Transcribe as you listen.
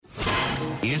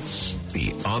It's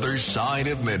The Other Side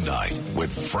of Midnight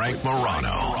with Frank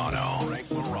Morano.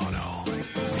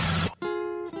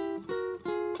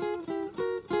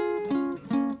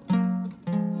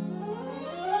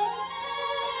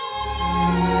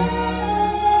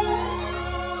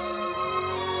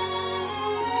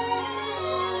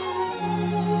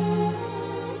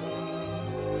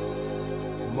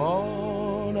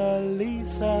 Mona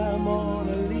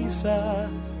Lisa,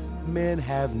 men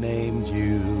have named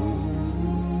you.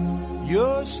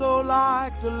 You're so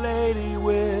like the lady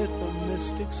with a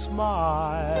mystic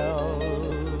smile.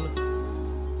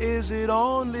 Is it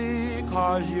only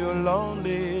 'cause you're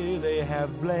lonely they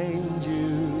have blamed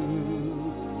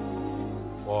you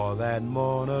for that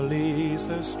Mona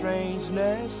Lisa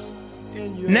strangeness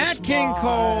in your Nat King smile?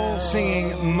 Cole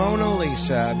singing Mona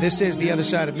Lisa. This is The Other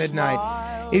Side of Midnight.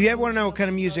 If you ever want to know what kind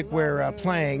of music we're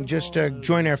playing, just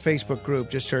join our Facebook group.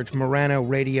 Just search Morano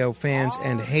Radio Fans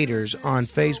and Haters on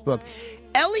Facebook.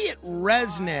 Elliot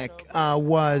Resnick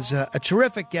was a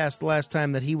terrific guest the last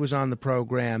time that he was on the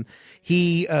program.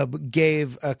 He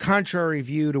gave a contrary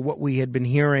view to what we had been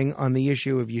hearing on the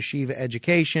issue of yeshiva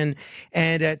education.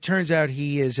 And it turns out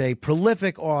he is a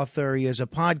prolific author. He has a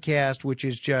podcast which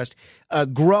is just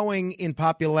growing in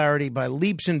popularity by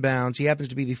leaps and bounds. He happens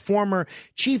to be the former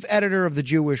chief editor of the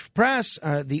Jewish Press,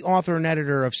 the author and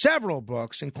editor of several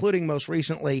books, including most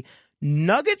recently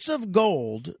Nuggets of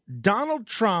Gold, Donald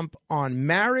Trump on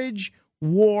Marriage,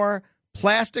 War,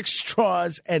 Plastic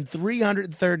Straws, and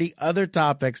 330 other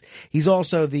topics. He's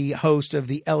also the host of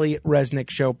the Elliot Resnick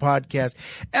Show podcast.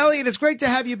 Elliot, it's great to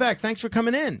have you back. Thanks for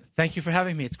coming in. Thank you for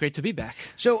having me. It's great to be back.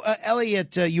 So,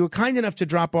 Elliot, you were kind enough to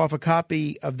drop off a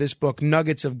copy of this book,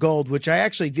 Nuggets of Gold, which I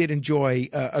actually did enjoy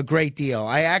a great deal.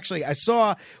 I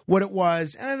saw what it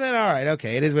was, and I thought, all right,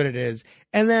 okay, it is what it is.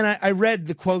 And then I read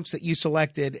the quotes that you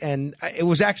selected, and it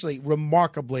was actually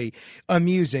remarkably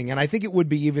amusing. And I think it would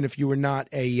be even if you were not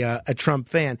a Trump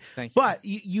fan. Thank you. But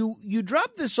you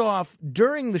dropped this off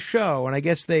during the show, and I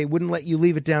guess they wouldn't let you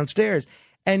leave it downstairs.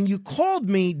 And you called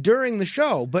me during the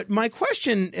show. But my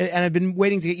question, and I've been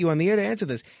waiting to get you on the air to answer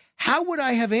this, how would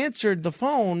I have answered the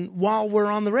phone while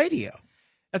we're on the radio?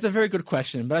 That's a very good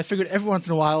question, but I figured every once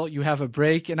in a while you have a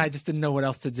break, and I just didn't know what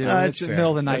else to do. It's the middle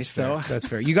of the night, That's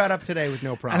fair. You got up today with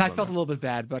no problem. And I felt a little bit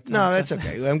bad, but no, that's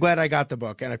okay. I'm glad I got the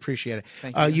book, and I appreciate it.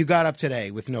 Thank you. You got up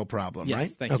today with no problem, yes,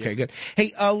 right? Thank you. Okay, good.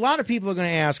 Hey, a lot of people are going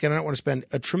to ask, and I don't want to spend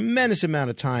a tremendous amount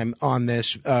of time on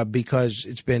this because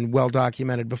it's been well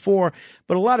documented before,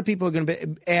 but a lot of people are going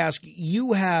to ask,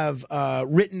 you have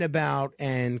written about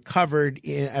and covered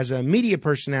as a media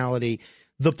personality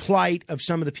the plight of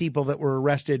some of the people that were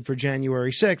arrested for January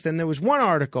 6th. And there was one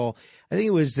article, I think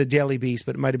it was the Daily Beast,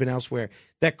 but it might have been elsewhere,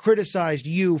 that criticized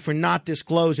you for not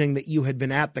disclosing that you had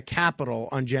been at the Capitol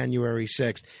on January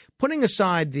 6th. Putting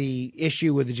aside the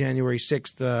issue with the January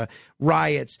 6th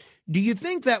riots, do you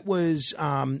think that was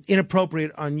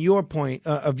inappropriate on your point,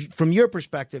 from your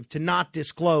perspective, to not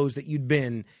disclose that you'd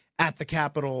been at the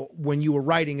Capitol when you were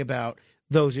writing about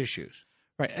those issues?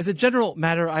 Right. As a general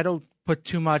matter, I don't put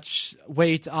too much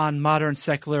weight on modern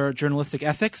secular journalistic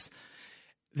ethics.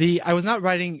 I was not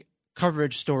writing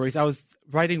coverage stories. I was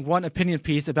writing one opinion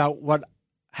piece about what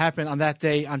happened on that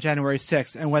day on January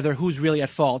 6th and whether who's really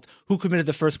at fault, who committed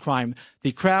the first crime,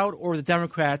 the crowd or the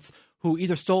Democrats who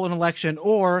either stole an election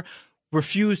or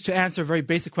refused to answer very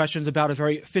basic questions about a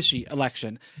very fishy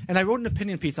election. And I wrote an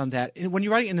opinion piece on that. And when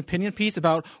you're writing an opinion piece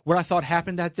about what I thought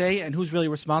happened that day and who's really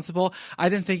responsible, I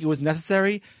didn't think it was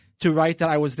necessary to write that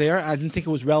I was there. I didn't think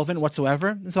it was relevant whatsoever,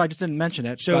 and so I just didn't mention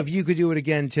it. So if you could do it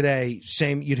again today,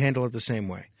 you'd handle it the same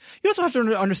way? You also have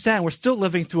to understand we're still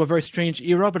living through a very strange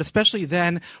era, but especially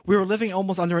then, we were living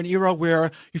almost under an era where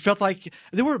you felt like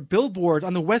there were billboards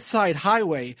on the West Side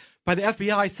Highway by the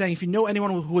FBI saying, if you know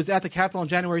anyone who was at the Capitol on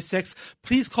January 6th,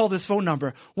 please call this phone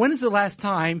number. When is the last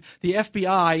time the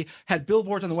FBI had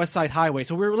billboards on the West Side Highway?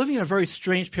 So we were living in a very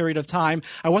strange period of time.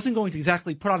 I wasn't going to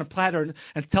exactly put on a platter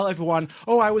and tell everyone,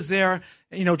 oh, I was there,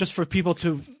 just for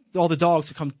all the dogs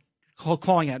to come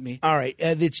clawing at me. All right.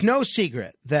 It's no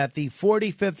secret that the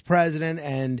 45th president,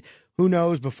 and who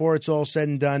knows, before it's all said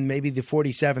and done, maybe the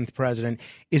 47th president,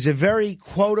 is a very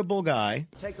quotable guy.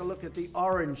 Take a look at the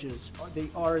oranges of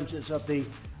the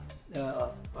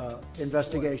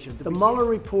investigation. The Mueller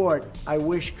report, I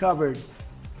wish, covered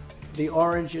the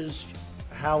oranges,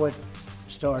 how it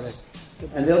started.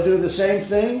 And they'll do the same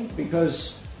thing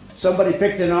because somebody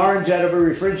picked an orange out of a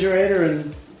refrigerator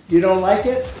and you don't like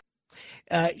it?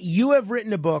 You have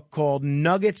written a book called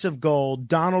Nuggets of Gold,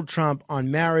 Donald Trump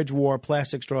on Marriage, War,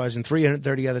 Plastic Straws, and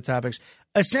 330 other topics.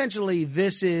 Essentially,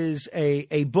 this is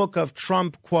a book of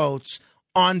Trump quotes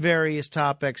on various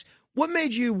topics. What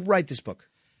made you write this book?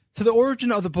 So the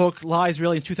origin of the book lies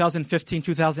really in 2015,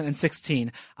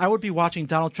 2016. I would be watching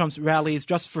Donald Trump's rallies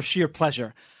just for sheer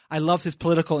pleasure. I loved his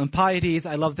political impieties.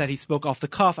 I loved that he spoke off the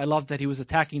cuff. I loved that he was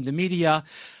attacking the media.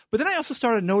 But then I also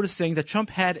started noticing that Trump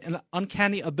had an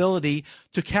uncanny ability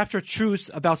to capture truths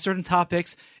about certain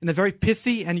topics in a very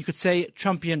pithy and you could say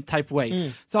Trumpian type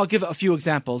way. So I'll give a few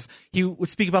examples. He would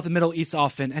speak about the Middle East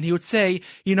often, and he would say,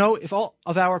 if all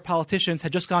of our politicians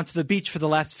had just gone to the beach for the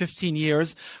last 15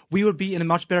 years, we would be in a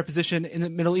much better position in the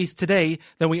Middle East today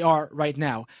than we are right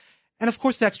now. And of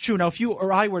course that's true. Now, if you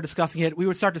or I were discussing it, we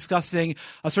would start discussing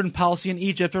a certain policy in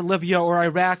Egypt or Libya or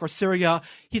Iraq or Syria.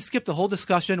 He skipped the whole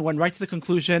discussion, went right to the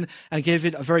conclusion, and gave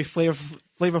it a very flavorful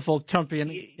Trumpian.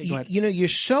 You're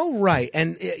so right.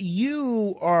 And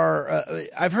you are,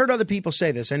 I've heard other people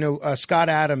say this. I know Scott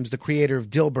Adams, the creator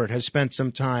of Dilbert, has spent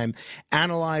some time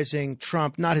analyzing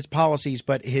Trump, not his policies,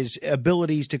 but his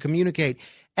abilities to communicate.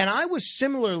 And I was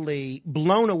similarly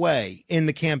blown away in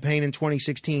the campaign in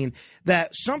 2016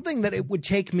 that something that it would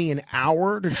take me an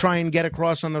hour to try and get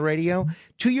across on the radio,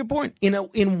 to your point,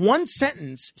 in one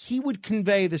sentence, he would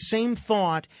convey the same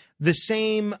thought, the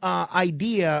same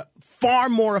idea far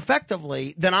more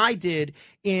effectively than I did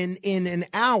in an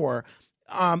hour.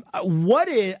 What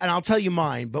is, and I'll tell you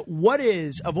mine, but what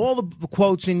is, of all the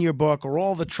quotes in your book or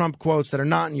all the Trump quotes that are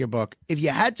not in your book, if you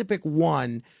had to pick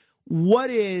one, what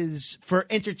is, for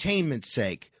entertainment's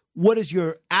sake, what is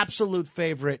your absolute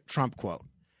favorite Trump quote?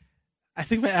 I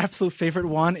think my absolute favorite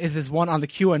one is his one on the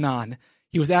QAnon.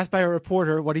 He was asked by a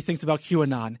reporter what he thinks about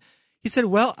QAnon. He said,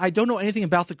 well, I don't know anything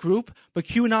about the group, but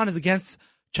QAnon is against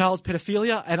child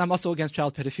pedophilia, and I'm also against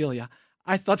child pedophilia.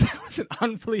 I thought that was an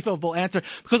unbelievable answer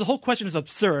because the whole question is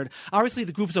absurd. Obviously,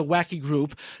 the group is a wacky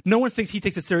group. No one thinks he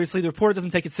takes it seriously. The reporter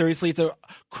doesn't take it seriously. It's a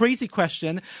crazy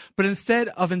question. But instead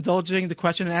of indulging the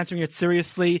question and answering it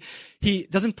seriously, he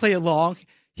doesn't play along.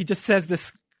 He just says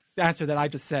this answer that I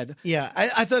just said. Yeah,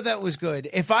 I thought that was good.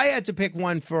 If I had to pick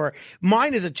one for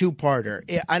mine is a two-parter.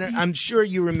 I'm sure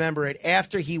you remember it.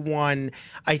 After he won,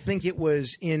 I think it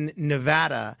was in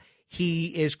Nevada, he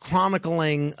is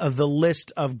chronicling the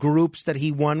list of groups that he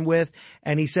won with,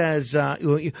 and he says,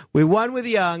 we won with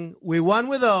young, we won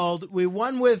with old, we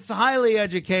won with highly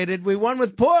educated, we won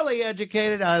with poorly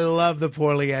educated. I love the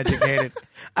poorly educated.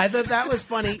 I thought that was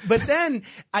funny. But then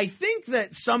I think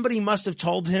that somebody must have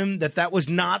told him that that was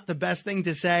not the best thing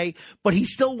to say, but he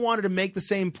still wanted to make the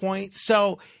same point.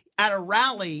 So at a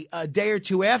rally a day or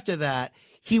two after that,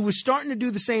 he was starting to do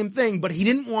the same thing, but he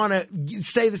didn't want to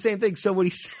say the same thing. So what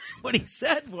he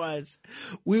said was,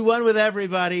 we won with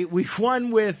everybody. We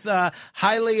won with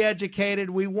highly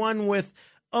educated. We won with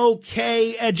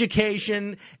okay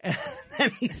education. And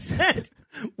then he said,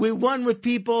 we won with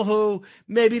people who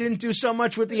maybe didn't do so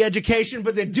much with the education,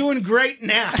 but they're doing great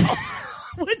now.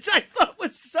 Which I thought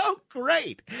was so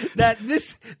great that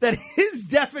his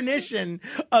definition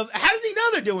of how does he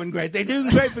know they're doing great? They're doing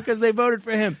great because they voted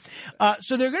for him.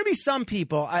 So there are going to be some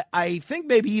people, I think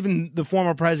maybe even the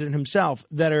former president himself,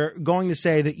 that are going to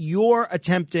say that you're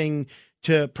attempting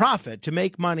to profit, to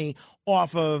make money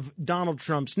off of Donald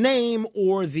Trump's name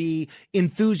or the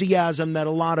enthusiasm that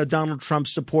a lot of Donald Trump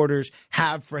supporters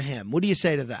have for him. What do you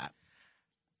say to that?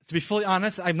 To be fully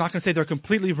honest, I'm not going to say they're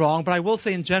completely wrong, but I will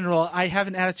say in general, I have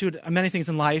an attitude of many things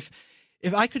in life.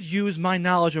 If I could use my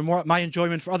knowledge or more my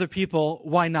enjoyment for other people,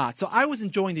 why not? So I was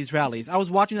enjoying these rallies. I was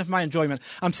watching them for my enjoyment.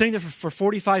 I'm sitting there for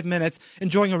 45 minutes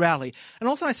enjoying a rally. And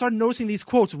also I started noticing these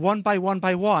quotes one by one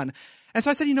by one. And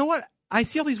so I said, you know what? I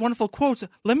see all these wonderful quotes.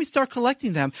 Let me start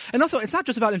collecting them. And also, it's not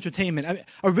just about entertainment. I mean,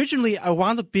 originally, I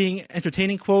wound up being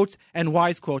entertaining quotes and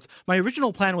wise quotes. My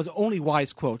original plan was only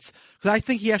wise quotes because I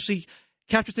think he actually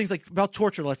captures things like about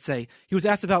torture, let's say. He was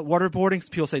asked about waterboarding.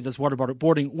 People say, does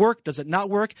waterboarding work? Does it not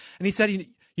work? And he said,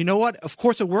 you know what? Of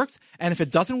course it works. And if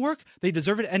it doesn't work, they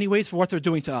deserve it anyways for what they're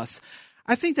doing to us.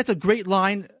 I think that's a great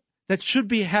line that should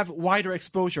have wider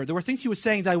exposure. There were things he was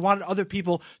saying that I wanted other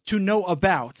people to know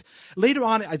about. Later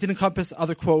on, I did encompass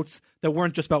other quotes that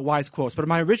weren't just about wise quotes. But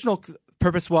my original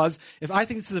purpose was, if I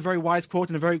think this is a very wise quote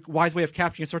and a very wise way of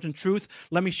capturing a certain truth,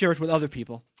 let me share it with other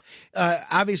people.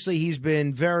 Obviously, he's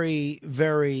been very,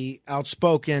 very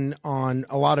outspoken on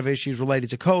a lot of issues related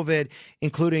to COVID,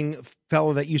 including a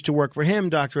fellow that used to work for him,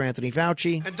 Dr. Anthony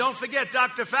Fauci. And don't forget,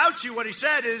 Dr. Fauci, what he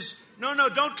said is, no,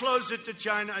 don't close it to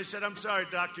China. I said, I'm sorry,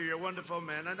 doctor, you're a wonderful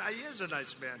man. And he is a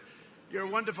nice man. You're a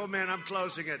wonderful man. I'm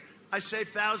closing it. I saved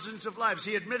thousands of lives.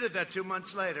 He admitted that 2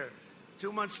 months later.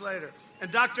 2 months later. And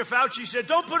Dr. Fauci said,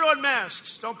 don't put on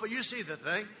masks. You see the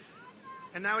thing.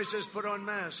 And now he says, put on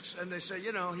masks. And they say,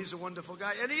 he's a wonderful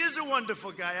guy. And he is a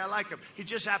wonderful guy. I like him. He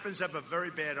just happens to have a very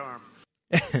bad arm.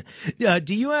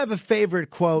 Do you have a favorite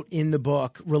quote in the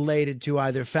book related to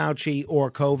either Fauci or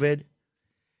COVID?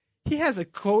 He has a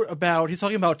quote about, he's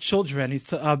talking about children. He's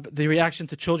the reaction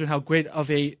to children, how great of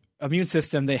a immune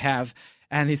system they have.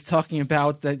 And he's talking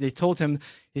about that they told him,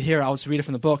 here, I'll just read it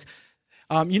from the book.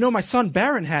 My son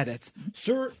Barron had it.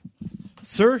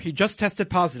 Sir, he just tested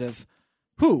positive.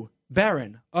 Who?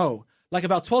 Barron. Oh. Like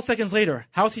about 12 seconds later,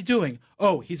 how's he doing?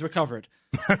 Oh, he's recovered.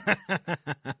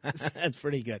 That's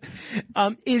pretty good.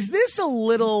 Is this a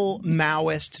little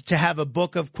Maoist to have a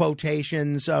book of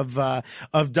quotations of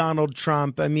Donald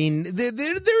Trump? I mean,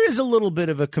 there is a little bit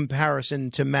of a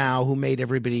comparison to Mao, who made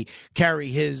everybody carry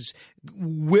his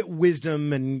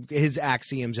wisdom and his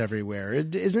axioms everywhere.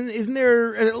 Isn't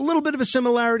there a little bit of a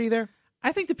similarity there?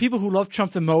 I think the people who love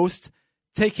Trump the most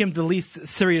take him the least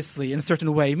seriously in a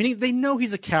certain way, meaning they know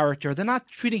he's a character. They're not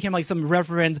treating him like some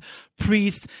reverend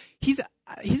priest. He's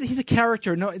a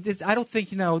character. No, I don't think,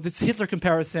 this Hitler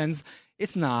comparisons.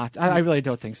 It's not. I really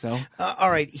don't think so. All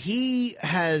right. He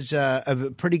has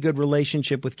a pretty good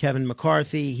relationship with Kevin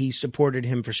McCarthy. He supported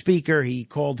him for Speaker. He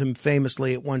called him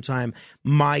famously at one time,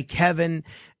 "My Kevin."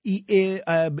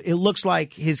 It looks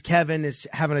like his Kevin is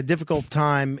having a difficult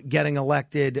time getting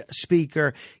elected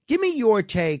Speaker. Give me your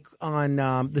take on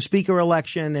the Speaker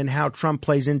election and how Trump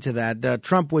plays into that.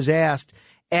 Trump was asked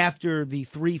after the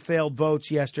 3 failed votes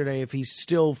yesterday if he's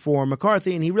still for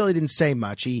McCarthy, and he really didn't say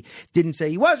much. He didn't say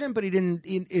he wasn't, but he didn't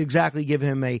exactly give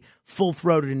him a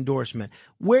full-throated endorsement.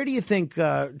 Where do you think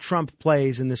Trump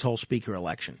plays in this whole Speaker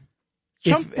election?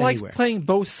 Trump likes playing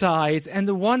both sides, and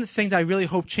the one thing that I really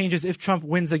hope changes if Trump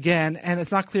wins again, and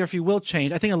it's not clear if he will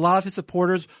change, I think a lot of his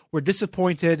supporters were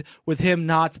disappointed with him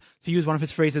not, to use one of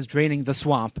his phrases, draining the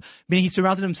swamp, meaning he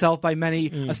surrounded himself by many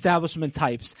establishment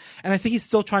types. And I think he's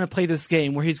still trying to play this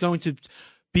game where he's going to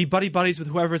be buddies with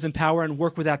whoever's in power and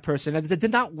work with that person. And that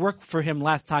did not work for him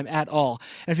last time at all.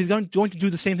 And if he's going to do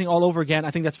the same thing all over again,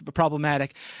 I think that's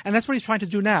problematic. And that's what he's trying to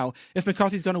do now. If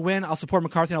McCarthy's going to win, I'll support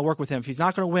McCarthy and I'll work with him. If he's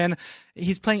not going to win,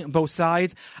 he's playing both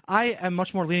sides. I am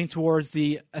much more leaning towards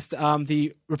the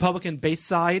Republican-based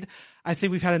side. I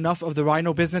think we've had enough of the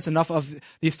rhino business, enough of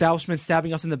the establishment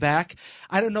stabbing us in the back.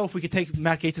 I don't know if we could take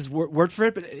Matt Gaetz' word for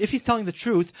it, but if he's telling the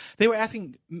truth, they were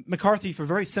asking McCarthy for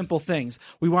very simple things.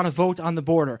 We want to vote on the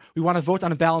border. We want to vote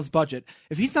on a balanced budget.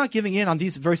 If he's not giving in on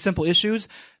these very simple issues,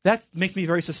 that makes me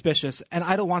very suspicious, and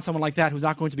I don't want someone like that who's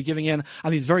not going to be giving in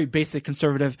on these very basic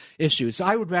conservative issues. So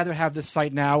I would rather have this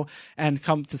fight now and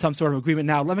come to some sort of agreement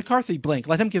now. Let McCarthy blink.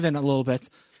 Let him give in a little bit.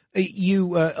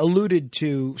 You alluded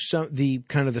to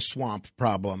the swamp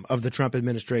problem of the Trump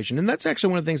administration, and that's actually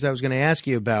one of the things that I was going to ask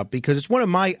you about, because it's one of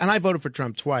my, and I voted for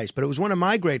Trump twice, but it was one of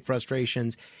my great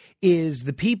frustrations is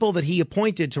the people that he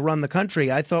appointed to run the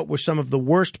country I thought were some of the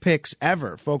worst picks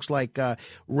ever. Folks like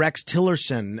Rex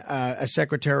Tillerson, a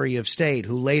Secretary of State,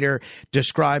 who later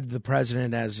described the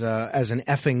president as an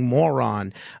effing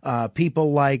moron.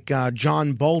 People like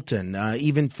John Bolton,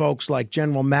 even folks like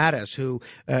General Mattis, who,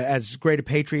 as great a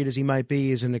patriot as he might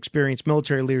be, as an experienced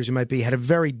military leader as he might be, had a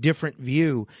very different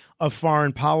view of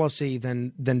foreign policy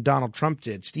than Donald Trump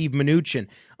did. Steve Mnuchin,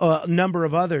 a number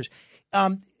of others.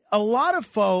 A lot of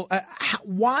folks,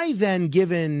 why then,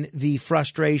 given the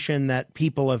frustration that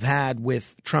people have had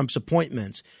with Trump's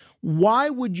appointments, why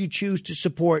would you choose to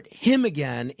support him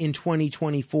again in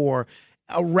 2024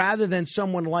 rather than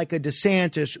someone like a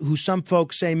DeSantis, who some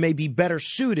folks say may be better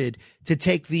suited to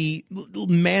take the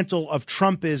mantle of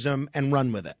Trumpism and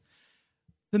run with it?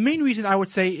 The main reason I would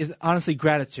say is honestly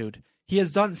gratitude. He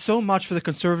has done so much for the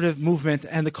conservative movement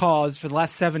and the cause for the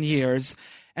last 7 years.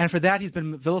 And for that, he's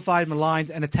been vilified, maligned,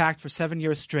 and attacked for 7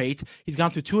 years straight. He's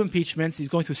gone through 2 impeachments. He's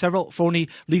going through several phony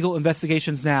legal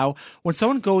investigations now. When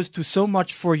someone goes through so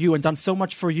much for you and done so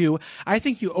much for you, I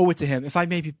think you owe it to him. If I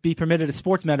may be permitted a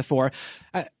sports metaphor,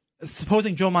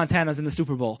 supposing Joe Montana's in the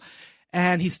Super Bowl,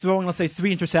 and he's throwing, let's say,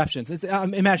 3 interceptions. It's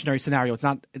an imaginary scenario.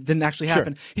 It didn't actually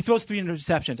happen. Sure. He throws 3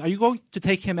 interceptions. Are you going to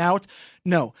take him out?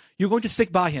 No. You're going to stick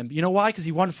by him. You know why? Because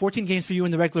he won 14 games for you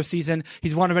in the regular season.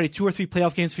 He's won already 2 or 3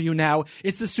 playoff games for you now.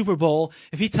 It's the Super Bowl.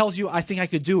 If he tells you, I think I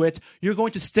could do it, you're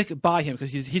going to stick by him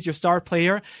because he's your star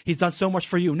player. He's done so much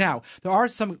for you. Now, there are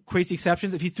some crazy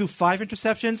exceptions. If he threw 5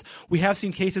 interceptions, we have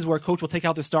seen cases where a coach will take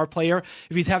out the star player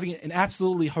if he's having an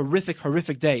absolutely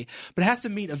horrific day. But it has to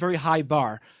meet a very high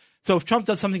bar. So if Trump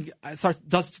does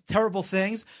does terrible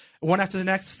things, one after the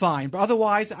next, fine. But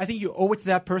otherwise, I think you owe it to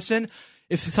that person.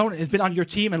 if someone has been on your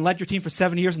team and led your team for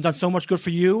 7 years and done so much good for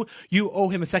you, you owe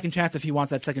him a second chance if he wants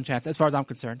that second chance, as far as I'm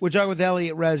concerned. We're talking with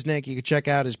Elliot Resnick. You can check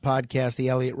out his podcast, The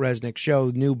Elliot Resnick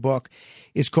Show. The new book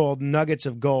is called Nuggets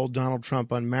of Gold, Donald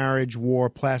Trump on Marriage, War,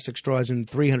 Plastic Straws, and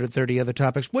 330 Other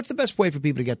Topics. What's the best way for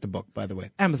people to get the book, by the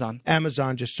way? Amazon.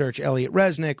 Amazon, just search Elliot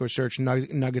Resnick or search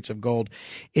Nuggets of Gold.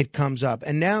 It comes up.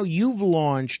 And now you've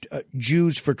launched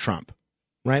Jews for Trump,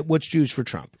 right? What's Jews for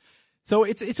Trump? So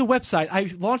it's a website.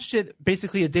 I launched it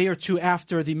basically a day or two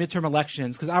after the midterm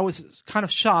elections because I was kind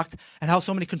of shocked at how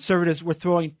so many conservatives were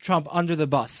throwing Trump under the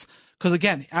bus. Because,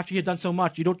 again, after you had done so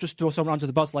much, you don't just throw someone under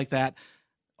the bus like that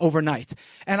overnight.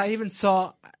 And I even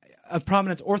saw a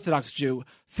prominent Orthodox Jew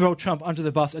throw Trump under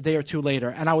the bus a day or two later,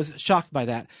 and I was shocked by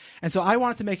that. And so I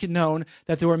wanted to make it known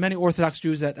that there were many Orthodox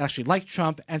Jews that actually like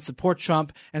Trump and support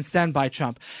Trump and stand by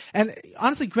Trump. And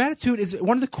honestly, gratitude is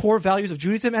one of the core values of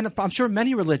Judaism, and I'm sure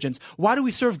many religions. Why do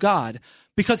we serve God?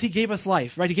 Because he gave us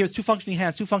life, right? He gave us 2 functioning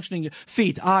hands, 2 functioning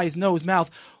feet, eyes, nose,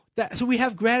 mouth. So we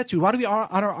have gratitude. Why do we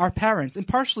honor our parents? And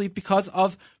partially because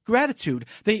of gratitude.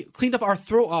 They cleaned up our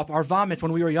throw up, our vomit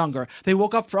when we were younger. They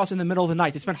woke up for us in the middle of the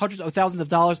night. They spent hundreds of thousands of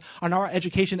dollars on our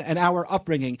education and our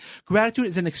upbringing. Gratitude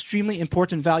is an extremely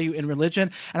important value in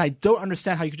religion, and I don't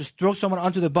understand how you could just throw someone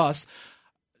under the bus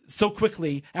so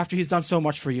quickly after he's done so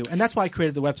much for you. And that's why I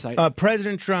created the website.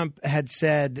 President Trump had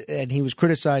said, and he was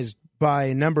criticized by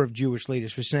a number of Jewish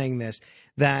leaders for saying this,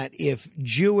 that if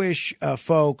Jewish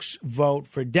folks vote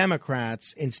for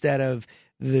Democrats instead of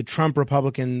the Trump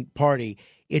Republican Party,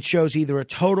 it shows either a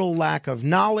total lack of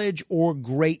knowledge or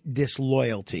great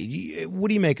disloyalty. What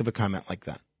do you make of a comment like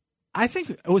that? I think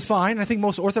it was fine. I think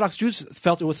most Orthodox Jews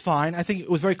felt it was fine. I think it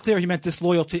was very clear he meant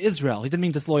disloyal to Israel. He didn't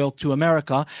mean disloyal to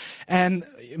America. And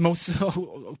most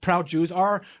proud Jews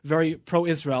are very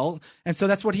pro-Israel. And so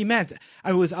that's what he meant.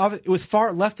 It was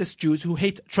far leftist Jews who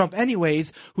hate Trump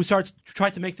anyways, who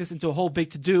tried to make this into a whole big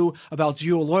to-do about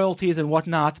Jew loyalties and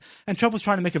whatnot. And Trump was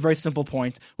trying to make a very simple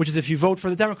point, which is if you vote for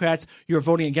the Democrats, you're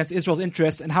voting against Israel's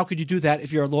interests. And how could you do that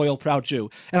if you're a loyal, proud Jew?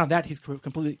 And on that, he's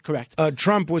completely correct.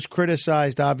 Trump was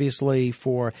criticized, obviously,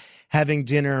 for having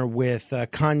dinner with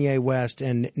Kanye West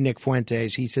and Nick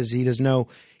Fuentes. He says he didn't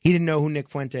know who Nick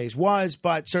Fuentes was,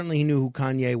 but certainly he knew who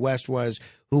Kanye West was,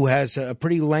 who has a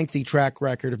pretty lengthy track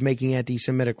record of making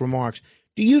anti-Semitic remarks.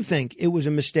 Do you think it was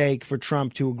a mistake for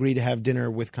Trump to agree to have dinner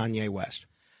with Kanye West?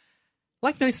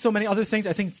 Like so many other things,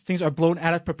 I think things are blown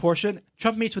out of proportion.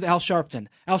 Trump meets with Al Sharpton.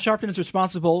 Al Sharpton is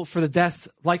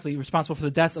likely responsible for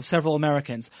the deaths of several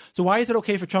Americans. So why is it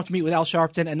okay for Trump to meet with Al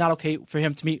Sharpton and not okay for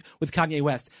him to meet with Kanye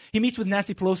West? He meets with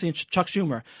Nancy Pelosi and Chuck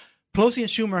Schumer. Pelosi and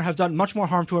Schumer have done much more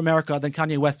harm to America than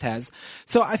Kanye West has.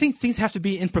 So I think things have to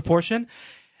be in proportion.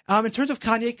 In terms of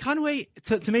Kanye,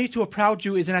 to me, to a proud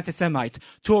Jew, is an anti-Semite.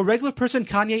 To a regular person,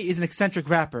 Kanye is an eccentric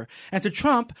rapper. And to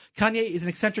Trump, Kanye is an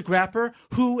eccentric rapper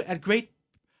who, at great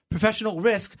professional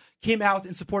risk, came out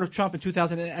in support of Trump in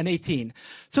 2018.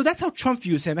 So that's how Trump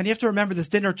views him. And you have to remember this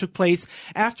dinner took place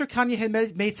after Kanye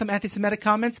had made some anti-Semitic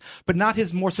comments, but not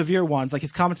his more severe ones, like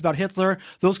his comments about Hitler.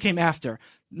 Those came after,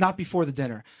 not before the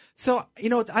dinner. So, I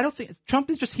don't think Trump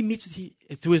is just,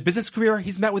 through his business career,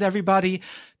 he's met with everybody.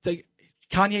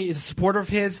 Kanye is a supporter of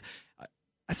his.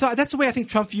 So that's the way I think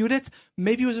Trump viewed it.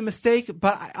 Maybe it was a mistake,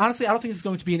 but honestly, I don't think it's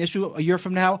going to be an issue a year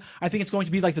from now. I think it's going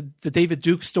to be like the David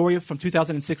Duke story from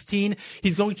 2016.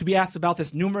 He's going to be asked about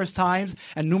this numerous times,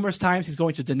 and numerous times he's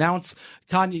going to denounce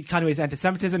Kanye's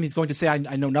anti-Semitism. He's going to say, I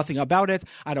know nothing about it.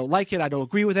 I don't like it. I don't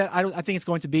agree with it. I think it's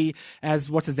going to be, as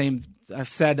what's his name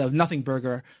said, of Nothing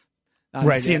Burger.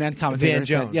 Right, CNN commentator. Van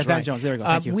Jones. Yeah, Van Jones. There we go.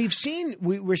 Thank you.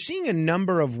 We're seeing a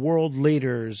number of world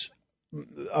leaders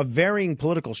of varying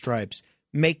political stripes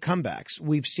make comebacks.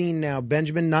 We've seen now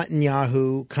Benjamin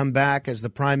Netanyahu come back as the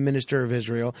prime minister of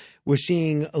Israel. We're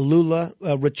seeing Lula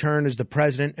return as the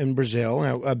president in Brazil.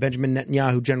 Now, Benjamin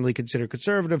Netanyahu, generally considered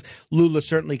conservative. Lula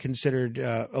certainly considered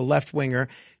a left-winger.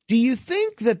 Do you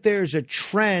think that there's a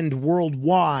trend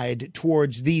worldwide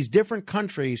towards these different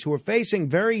countries who are facing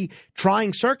very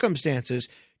trying circumstances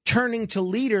turning to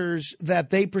leaders that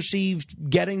they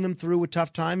perceived getting them through a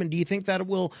tough time? And do you think that it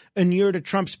will inure to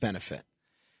Trump's benefit?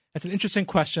 That's an interesting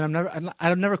question.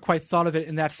 I've never quite thought of it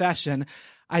in that fashion.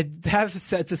 I have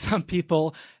said to some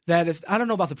people that I don't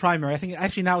know about the primary. I think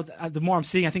actually now the more I'm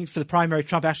seeing, I think for the primary,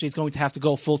 Trump actually is going to have to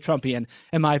go full Trumpian,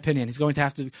 in my opinion. He's going to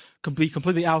have to be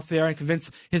completely out there and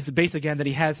convince his base again that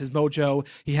he has his mojo,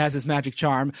 he has his magic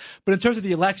charm. But in terms of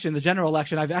the election, the general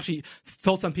election, I've actually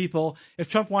told some people if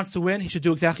Trump wants to win, he should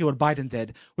do exactly what Biden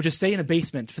did, which is stay in a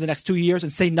basement for the next 2 years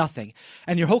and say nothing.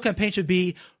 And your whole campaign should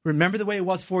be, remember the way it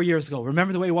was 4 years ago.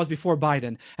 Remember the way it was before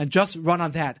Biden. And just run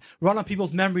on that. Run on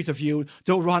people's memories of you.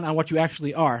 Don't run on what you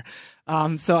actually are.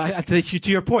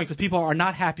 To your point, because people are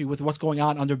not happy with what's going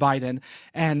on under Biden,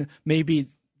 and maybe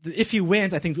if he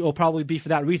wins, I think it will probably be for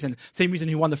that reason. Same reason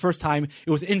he won the first time.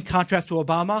 It was in contrast to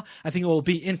Obama. I think it will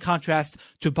be in contrast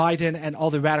to Biden and all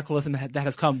the radicalism that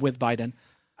has come with Biden.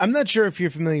 I'm not sure if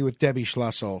you're familiar with Debbie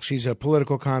Schlussel. She's a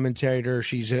political commentator.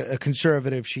 She's a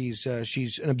conservative. She's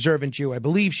an observant Jew. I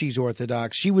believe she's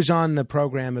Orthodox. She was on the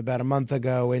program about a month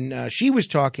ago, and she was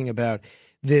talking about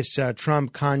this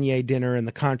Trump-Kanye dinner and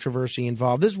the controversy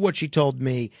involved. This is what she told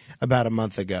me about a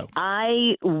month ago.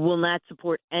 I will not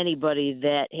support anybody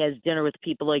that has dinner with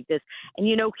people like this. And,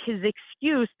 his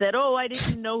excuse that, I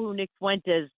didn't know who Nick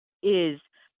Fuentes is,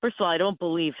 first of all, I don't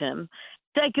believe him.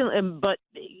 Second, but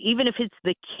even if it's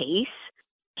the case,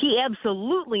 he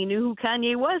absolutely knew who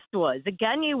Kanye West was.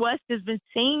 Kanye West has been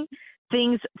saying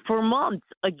things for months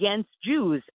against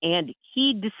Jews, and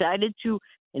he decided to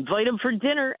invite him for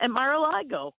dinner at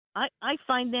Mar-a-Lago. I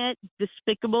find that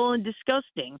despicable and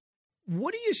disgusting.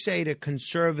 What do you say to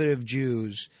conservative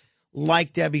Jews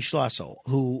like Debbie Schlussel,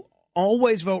 who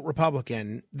always vote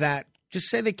Republican, that just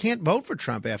say they can't vote for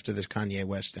Trump after this Kanye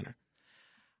West dinner?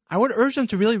 I would urge them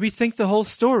to really rethink the whole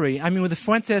story. I mean, with the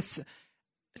Fuentes,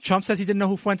 Trump says he didn't know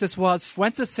who Fuentes was.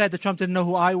 Fuentes said that Trump didn't know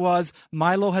who I was.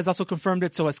 Milo has also confirmed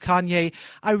it, so has Kanye.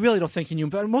 I really don't think he knew,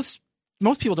 but most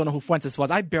people don't know who Fuentes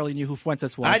was. I barely knew who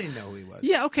Fuentes was. I didn't know who he was.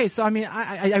 Yeah, okay. So, I mean,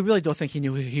 I really don't think he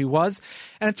knew who he was.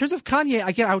 And in terms of Kanye,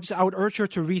 again, I would urge her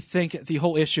to rethink the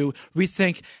whole issue,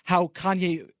 rethink how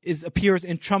Kanye appears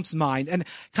in Trump's mind. And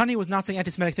Kanye was not saying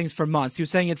anti-Semitic things for months. He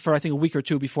was saying it for, I think, a week or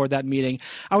two before that meeting.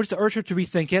 I would just urge her to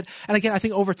rethink it. And again, I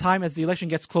think over time, as the election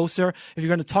gets closer, if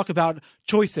you're going to talk about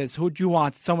choices, who do you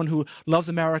want? Someone who loves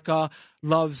America,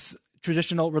 loves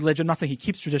traditional religion, not saying he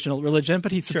keeps traditional religion,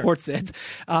 but he supports it,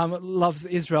 loves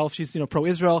Israel, she's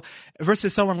pro-Israel,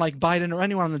 versus someone like Biden or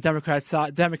anyone on the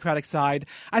Democratic side.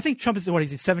 I think Trump is,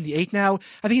 he's 78 now?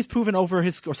 I think he's proven over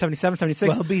or 77, 76.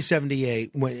 Well, he'll be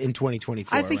 78 in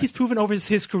 2024. I think he's proven over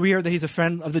his career that he's a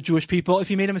friend of the Jewish people. If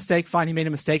he made a mistake, fine, he made a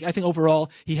mistake. I think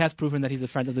overall he has proven that he's a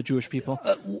friend of the Jewish people.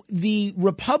 The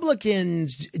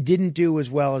Republicans didn't do as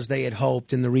well as they had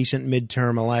hoped in the recent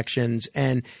midterm elections,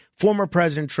 and former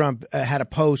President Trump had a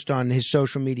post on his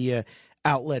social media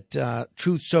outlet,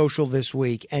 Truth Social, this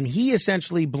week, and he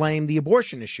essentially blamed the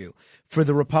abortion issue for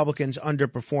the Republicans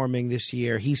underperforming this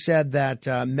year. He said that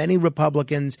many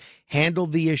Republicans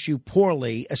handled the issue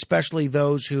poorly, especially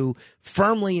those who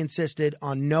firmly insisted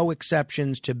on no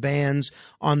exceptions to bans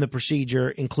on the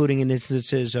procedure, including in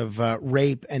instances of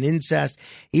rape and incest.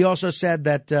 He also said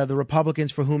that the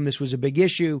Republicans for whom this was a big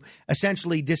issue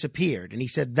essentially disappeared, and he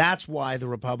said that's why the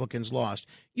Republicans lost.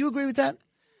 You agree with that?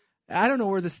 I don't know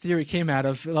where this theory came out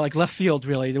of, like left field,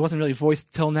 really. It wasn't really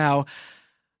voiced till now.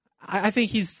 I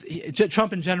think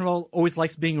Trump in general always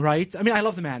likes being right. I mean, I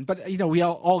love the man, but, we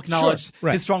all acknowledge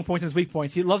his strong points and his weak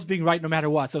points. He loves being right no matter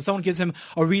what. So if someone gives him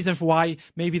a reason for why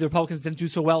maybe the Republicans didn't do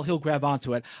so well, he'll grab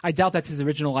onto it. I doubt that's his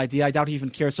original idea. I doubt he even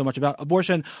cares so much about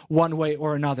abortion one way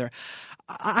or another.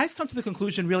 I've come to the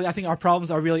conclusion, really, I think our problems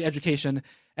are really education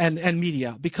and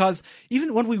media, because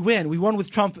even when we won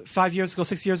with Trump 5 years ago,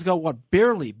 6 years ago,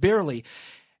 barely.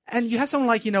 And you have someone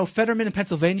like, Fetterman in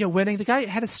Pennsylvania winning. The guy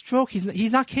had a stroke.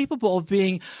 He's not capable of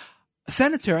being a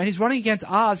senator, and he's running against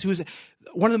Oz, who's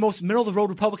one of the most middle-of-the-road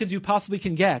Republicans you possibly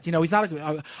can get. He's not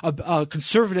a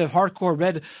conservative, hardcore,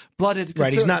 red-blooded...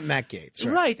 Right, he's not Matt Gaetz.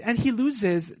 Right, and he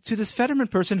loses to this Fetterman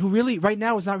person who really, right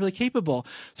now, is not really capable.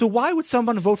 So why would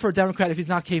someone vote for a Democrat if he's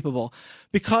not capable?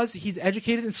 Because he's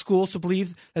educated in schools to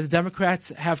believe that the Democrats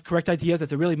have correct ideas, that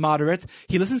they're really moderate.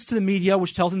 He listens to the media,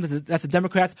 which tells him that the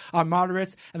Democrats are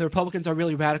moderates and the Republicans are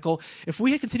really radical. If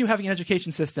we continue having an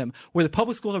education system where the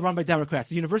public schools are run by Democrats,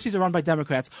 the universities are run by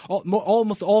Democrats,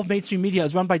 almost all of mainstream media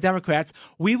is run by Democrats,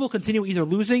 we will continue either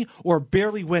losing or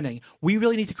barely winning. We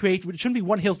really need to create, it shouldn't be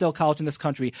one Hillsdale College in this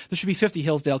country. There should be 50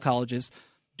 Hillsdale colleges.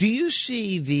 Do you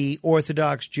see the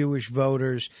Orthodox Jewish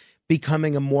voters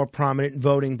becoming a more prominent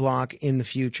voting bloc in the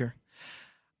future?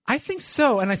 I think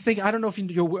so, and I don't know if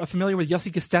you're familiar with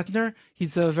Yossi Gestetner.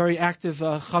 He's a very active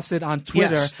chassid on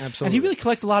Twitter. Yes, absolutely. And he really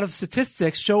collects a lot of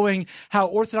statistics showing how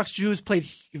Orthodox Jews played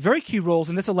very key roles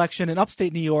in this election in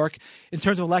upstate New York in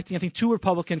terms of electing, I think, 2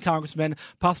 Republican congressmen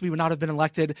possibly would not have been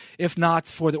elected if not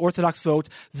for the Orthodox vote.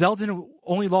 Zeldin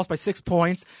only lost by 6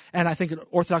 points, and I think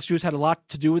Orthodox Jews had a lot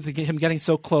to do with him getting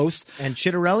so close. And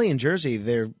Chitterelli in Jersey,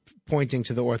 they're pointing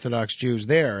to the Orthodox Jews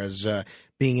there as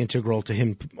being integral to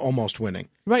him almost winning.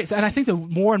 Right, and I think the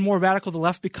more and more radical the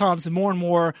left becomes, the more and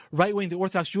more right-wing the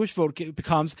Orthodox Jewish vote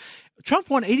becomes,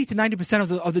 Trump won 80 to 90%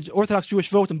 of the Orthodox Jewish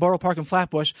vote in Borough Park and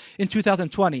Flatbush in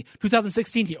 2020.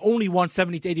 2016, he only won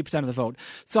 70 to 80% of the vote.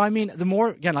 So, I mean, the more,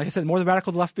 again, like I said, the more the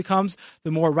radical the left becomes,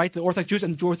 the more right the Orthodox Jews,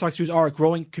 and the Orthodox Jews are a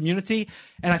growing community.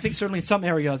 And I think certainly in some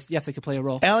areas, yes, they could play a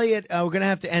role. Elliot, we're going to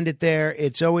have to end it there.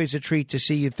 It's always a treat to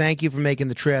see you. Thank you for making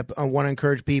the trip. I want to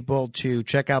encourage people to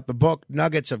check out the book,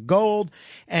 Nuggets of Gold,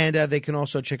 and they can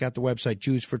also check out the website,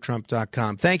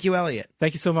 JewsForTrump.com. Thank you, Elliot.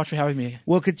 Thank you so much for having me.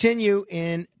 We'll continue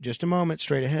in just a moment,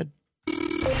 straight ahead.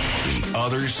 The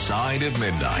Other Side of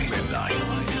Midnight.